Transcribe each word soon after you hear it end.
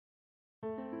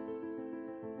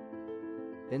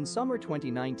In summer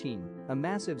 2019, a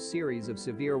massive series of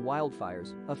severe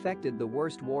wildfires affected the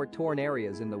worst war-torn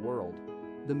areas in the world,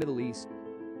 the Middle East.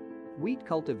 Wheat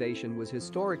cultivation was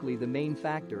historically the main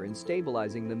factor in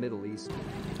stabilizing the Middle East.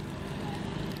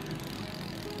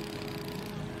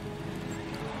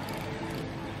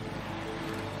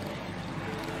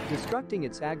 Destructing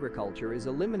its agriculture is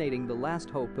eliminating the last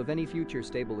hope of any future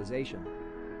stabilization.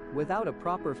 Without a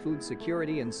proper food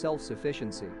security and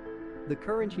self-sufficiency, the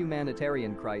current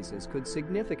humanitarian crisis could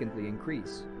significantly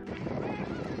increase.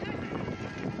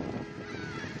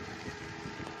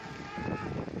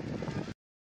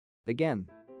 Again,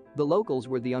 the locals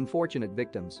were the unfortunate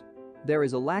victims. There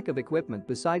is a lack of equipment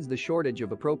besides the shortage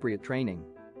of appropriate training.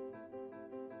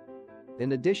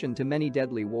 In addition to many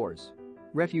deadly wars,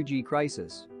 refugee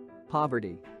crisis,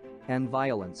 poverty, and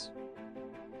violence,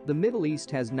 the Middle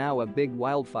East has now a big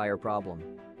wildfire problem.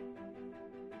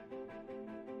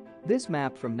 This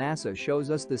map from NASA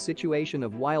shows us the situation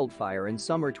of wildfire in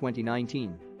summer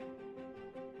 2019.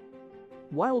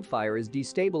 Wildfire is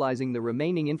destabilizing the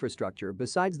remaining infrastructure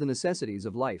besides the necessities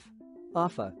of life.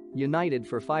 UFFA, United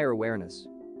for Fire Awareness,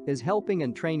 is helping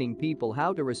and training people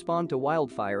how to respond to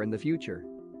wildfire in the future.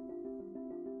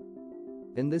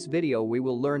 In this video we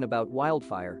will learn about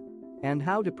wildfire and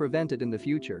how to prevent it in the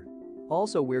future.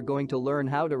 Also, we're going to learn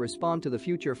how to respond to the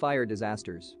future fire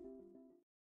disasters.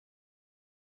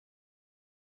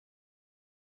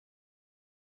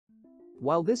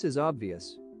 While this is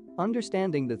obvious,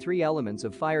 understanding the three elements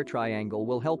of fire triangle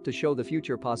will help to show the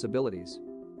future possibilities.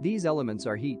 These elements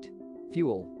are heat,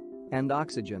 fuel, and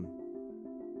oxygen.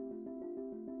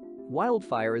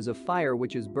 Wildfire is a fire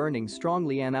which is burning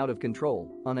strongly and out of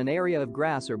control on an area of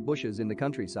grass or bushes in the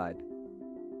countryside.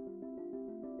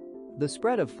 The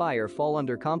spread of fire fall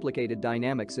under complicated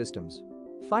dynamic systems.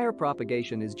 Fire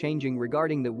propagation is changing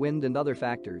regarding the wind and other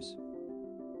factors.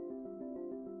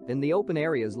 In the open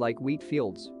areas like wheat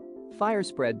fields, fire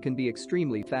spread can be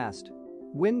extremely fast.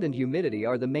 Wind and humidity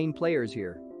are the main players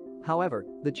here. However,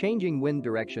 the changing wind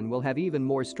direction will have even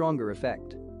more stronger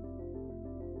effect.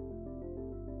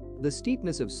 The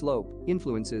steepness of slope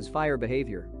influences fire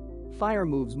behavior. Fire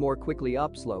moves more quickly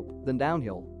upslope than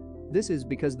downhill. This is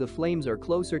because the flames are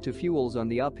closer to fuels on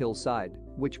the uphill side,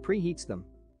 which preheats them.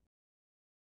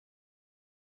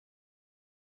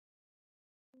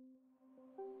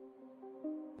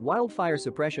 Wildfire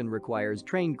suppression requires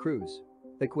trained crews,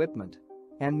 equipment,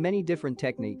 and many different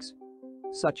techniques,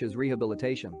 such as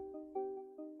rehabilitation,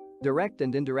 direct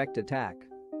and indirect attack,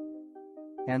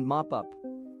 and mop-up.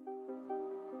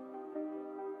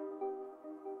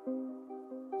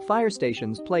 Fire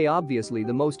stations play obviously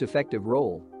the most effective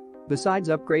role. Besides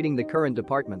upgrading the current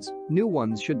departments, new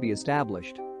ones should be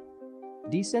established.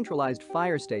 Decentralized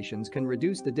fire stations can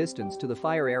reduce the distance to the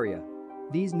fire area.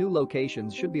 These new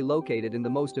locations should be located in the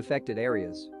most affected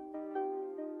areas.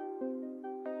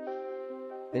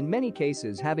 In many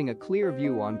cases, having a clear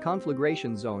view on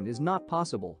conflagration zone is not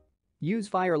possible. Use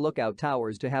fire lookout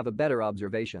towers to have a better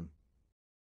observation.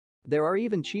 There are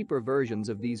even cheaper versions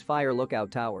of these fire lookout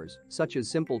towers, such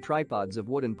as simple tripods of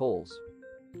wooden poles.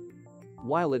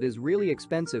 While it is really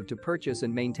expensive to purchase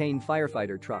and maintain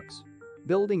firefighter trucks,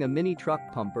 building a mini truck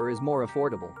pumper is more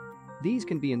affordable. These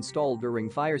can be installed during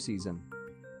fire season.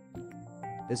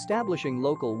 Establishing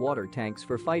local water tanks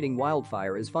for fighting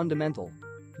wildfire is fundamental.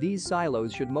 These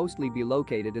silos should mostly be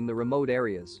located in the remote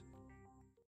areas.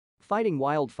 Fighting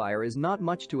wildfire is not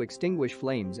much to extinguish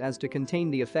flames as to contain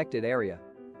the affected area.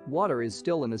 Water is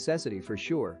still a necessity for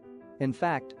sure. In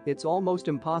fact, it's almost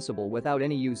impossible without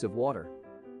any use of water.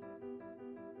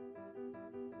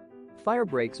 Fire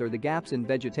breaks are the gaps in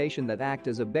vegetation that act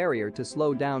as a barrier to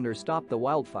slow down or stop the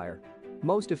wildfire.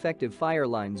 Most effective fire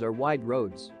lines are wide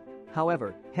roads.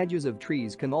 However, hedges of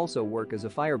trees can also work as a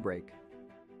fire break.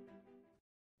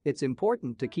 It's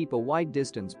important to keep a wide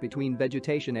distance between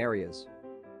vegetation areas.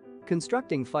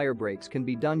 Constructing fire breaks can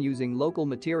be done using local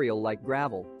material like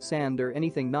gravel, sand, or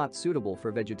anything not suitable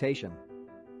for vegetation.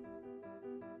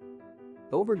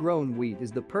 Overgrown wheat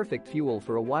is the perfect fuel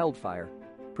for a wildfire.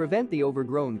 Prevent the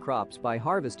overgrown crops by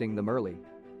harvesting them early.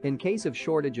 In case of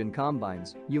shortage in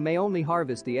combines, you may only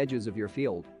harvest the edges of your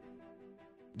field.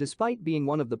 Despite being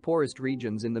one of the poorest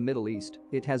regions in the Middle East,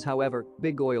 it has, however,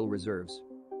 big oil reserves.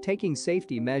 Taking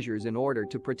safety measures in order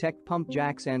to protect pump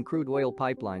jacks and crude oil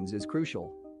pipelines is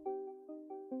crucial.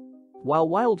 While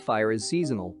wildfire is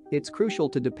seasonal, it's crucial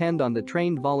to depend on the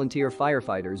trained volunteer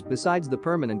firefighters besides the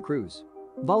permanent crews.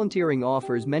 Volunteering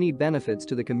offers many benefits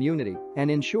to the community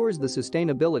and ensures the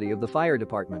sustainability of the fire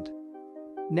department.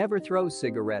 Never throw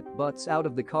cigarette butts out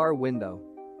of the car window.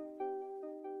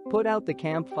 Put out the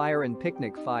campfire and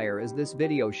picnic fire as this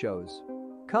video shows.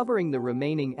 Covering the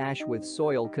remaining ash with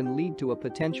soil can lead to a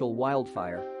potential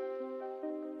wildfire.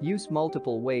 Use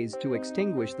multiple ways to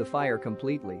extinguish the fire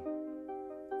completely.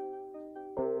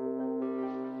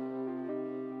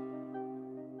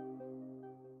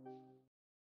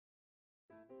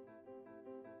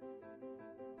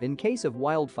 In case of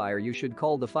wildfire, you should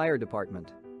call the fire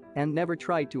department. And never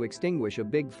try to extinguish a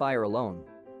big fire alone.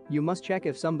 You must check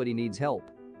if somebody needs help.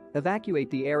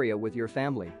 Evacuate the area with your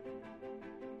family.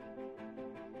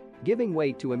 Giving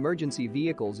way to emergency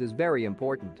vehicles is very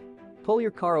important. Pull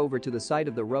your car over to the side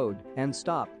of the road and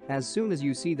stop as soon as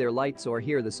you see their lights or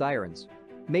hear the sirens.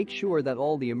 Make sure that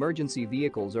all the emergency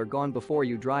vehicles are gone before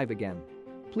you drive again.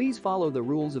 Please follow the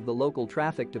rules of the local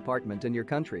traffic department in your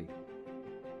country.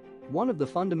 One of the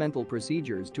fundamental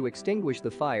procedures to extinguish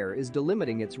the fire is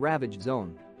delimiting its ravaged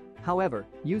zone. However,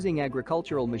 using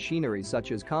agricultural machinery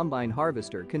such as combine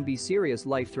harvester can be serious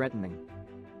life-threatening.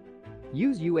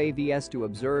 Use UAVs to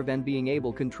observe and being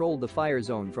able to control the fire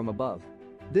zone from above.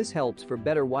 This helps for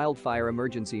better wildfire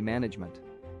emergency management.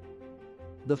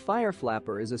 The fire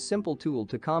flapper is a simple tool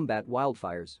to combat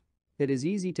wildfires. It is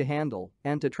easy to handle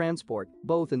and to transport,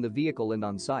 both in the vehicle and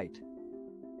on site.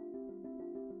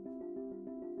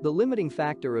 The limiting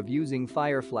factor of using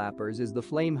fire flappers is the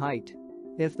flame height.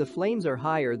 If the flames are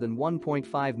higher than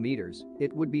 1.5 meters,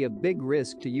 it would be a big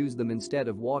risk to use them instead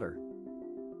of water.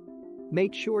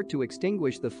 Make sure to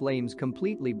extinguish the flames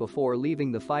completely before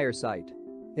leaving the fire site.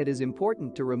 It is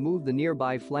important to remove the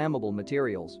nearby flammable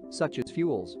materials, such as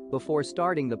fuels, before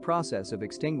starting the process of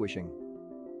extinguishing.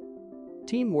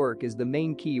 Teamwork is the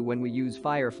main key when we use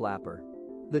fire flapper.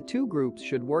 The two groups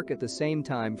should work at the same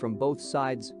time from both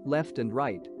sides, left and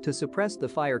right, to suppress the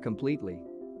fire completely.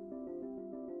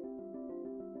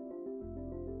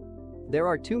 There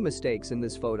are two mistakes in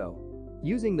this photo.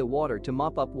 Using the water to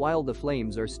mop up while the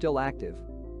flames are still active.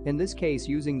 In this case,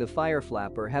 using the fire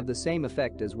flapper have the same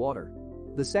effect as water.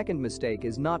 The second mistake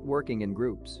is not working in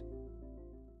groups.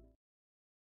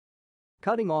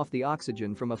 Cutting off the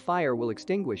oxygen from a fire will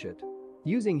extinguish it.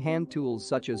 Using hand tools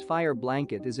such as fire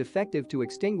blanket is effective to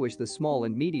extinguish the small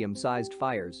and medium-sized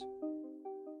fires.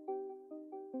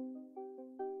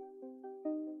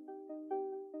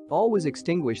 Always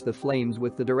extinguish the flames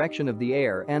with the direction of the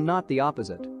air and not the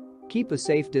opposite. Keep a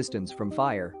safe distance from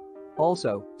fire.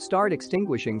 Also, start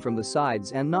extinguishing from the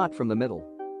sides and not from the middle.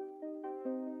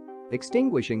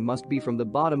 Extinguishing must be from the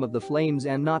bottom of the flames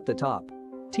and not the top.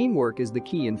 Teamwork is the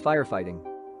key in firefighting.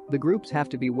 The groups have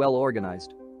to be well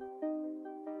organized.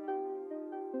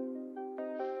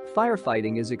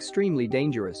 Firefighting is extremely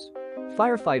dangerous.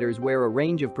 Firefighters wear a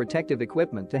range of protective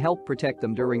equipment to help protect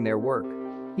them during their work.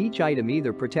 Each item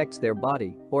either protects their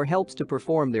body or helps to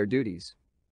perform their duties.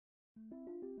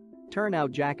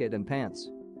 Turnout jacket and pants.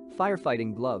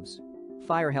 Firefighting gloves.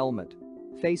 Fire helmet.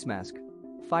 Face mask.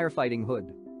 Firefighting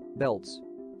hood. Belts.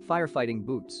 Firefighting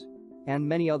boots. And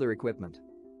many other equipment.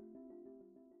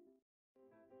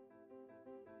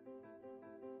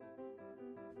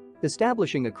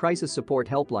 Establishing a crisis support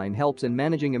helpline helps in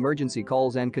managing emergency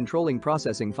calls and controlling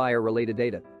processing fire-related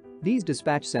data. These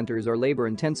dispatch centers are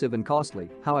labor-intensive and costly,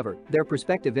 however, their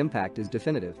prospective impact is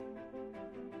definitive.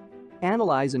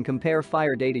 Analyze and compare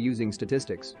fire data using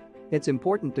statistics. It's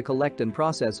important to collect and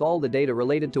process all the data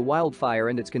related to wildfire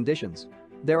and its conditions.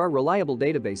 There are reliable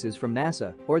databases from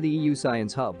NASA or the EU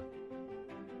Science Hub.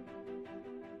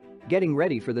 Getting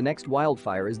ready for the next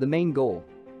wildfire is the main goal.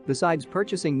 Besides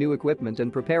purchasing new equipment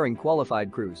and preparing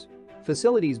qualified crews,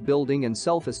 facilities building and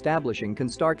self-establishing can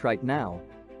start right now.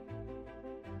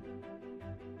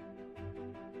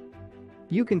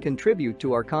 You can contribute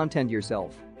to our content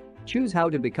yourself. Choose how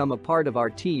to become a part of our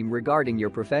team regarding your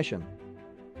profession.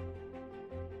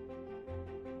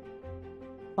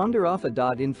 Under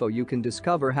UFFA.info you can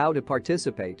discover how to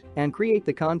participate and create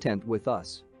the content with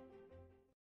us.